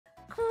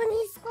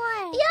He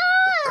scored.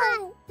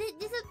 Yeah. Did it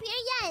disappear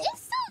yet?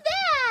 It's still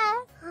there.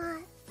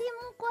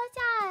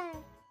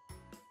 FUWAMOCO.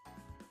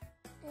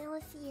 I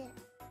don't see it.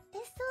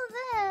 It's still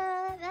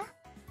there.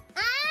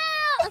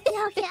 Ah!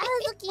 Okay. I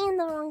was looking in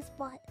the wrong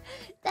spot.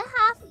 The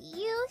half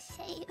U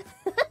shape.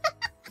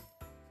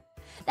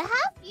 The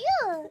half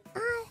U.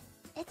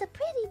 It's a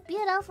pretty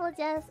beautiful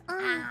just.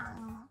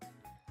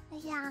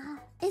 Yeah.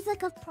 It's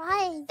like a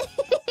prize.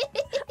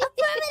 A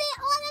permanent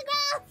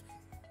autograph.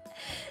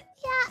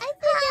 Yeah, I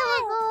think it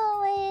will go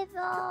away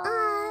though.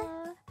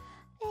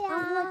 Yeah.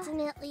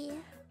 Unfortunately.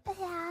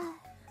 Yeah.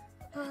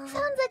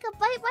 Sounds like a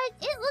bite.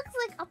 It looks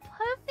like a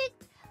perfect.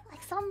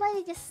 Like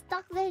somebody just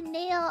stuck their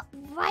nail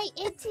right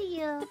into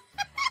you.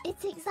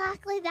 It's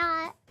exactly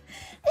that.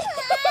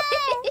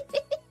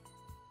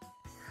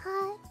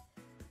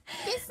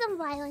 There's some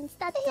violence.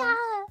 That's Yeah,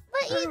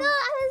 but you know,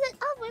 I was like,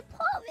 oh, my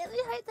paw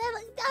really hurts.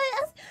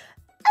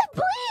 I'm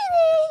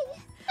bleeding.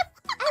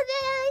 And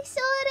then I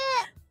showed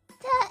it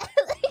to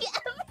like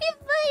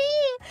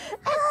everybody.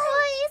 And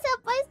Kronii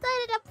senpai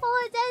started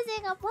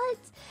apologizing a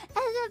bunch,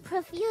 and then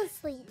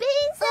profusely.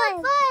 being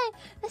senpai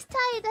was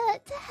trying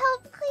to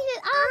help clean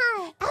it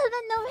up. And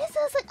then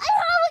Narissa was like, I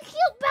have a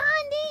cute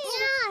banding.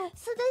 Yeah.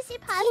 So then she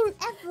passed Team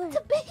effort.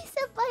 to Big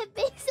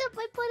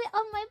Senpai put it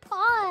on my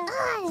paw.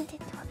 She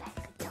didn't do a very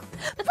good job.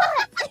 But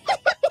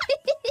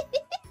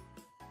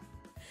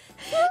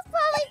He was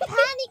probably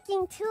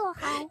panicking too,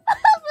 huh?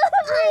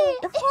 probably.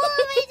 The whole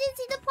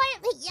emergency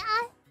department,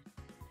 yeah.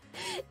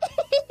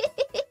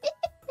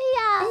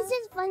 Yeah. It's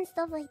just fun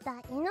stuff like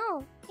that, you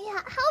know?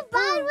 Yeah. How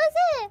bad was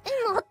it?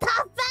 It's not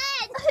that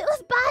bad. It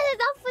was bad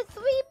enough for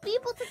 3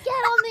 people to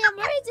get on the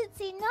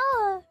emergency.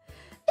 No.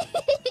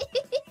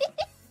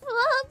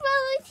 Well, I'm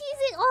probably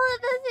teasing all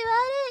of us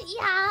about it.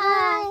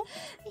 Yeah.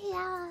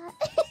 Yeah.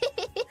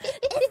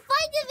 It's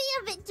fun to be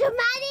a bit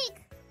dramatic.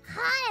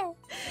 Hi.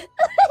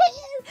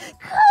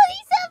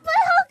 Kronii senpai,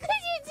 how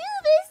could you do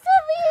this to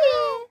me?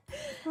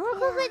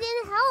 Moko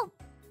didn't help.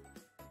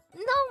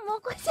 No,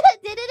 Moko-chan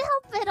didn't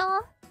help at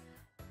all.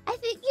 I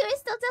think you were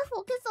still too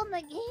focused on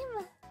the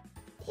game.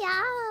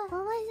 Yeah.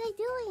 What was I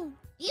doing?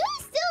 You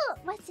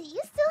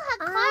still had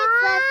cards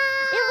left.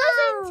 It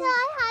wasn't until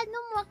I had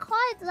no more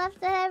cards left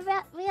that I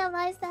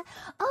realized that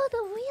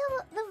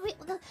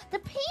the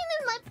pain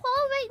in my paw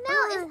right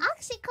now is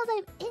actually because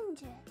I'm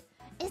injured.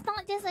 It's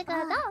not just like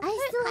I was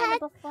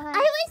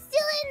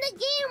still in the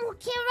game,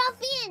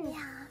 Kirafin.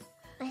 Yeah.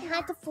 I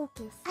had to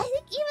focus. I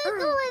think even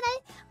though when I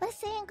was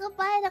saying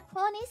goodbye to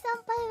Kronii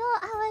senpai though,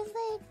 I was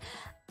like,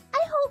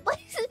 I hope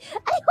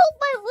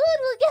my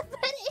wound will get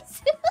better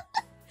soon.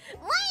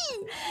 When?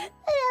 And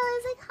I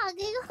was like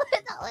hugging her.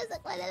 That was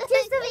like one of the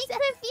Just to things make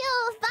her feel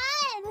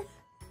fun.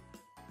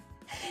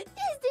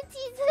 just to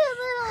teach her a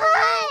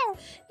little.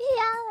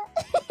 Yeah.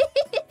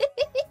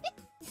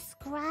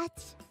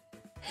 Scratch.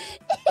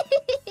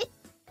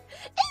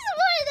 It's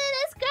more than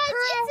a scratch.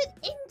 It's an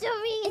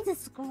injury. It's a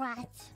scratch.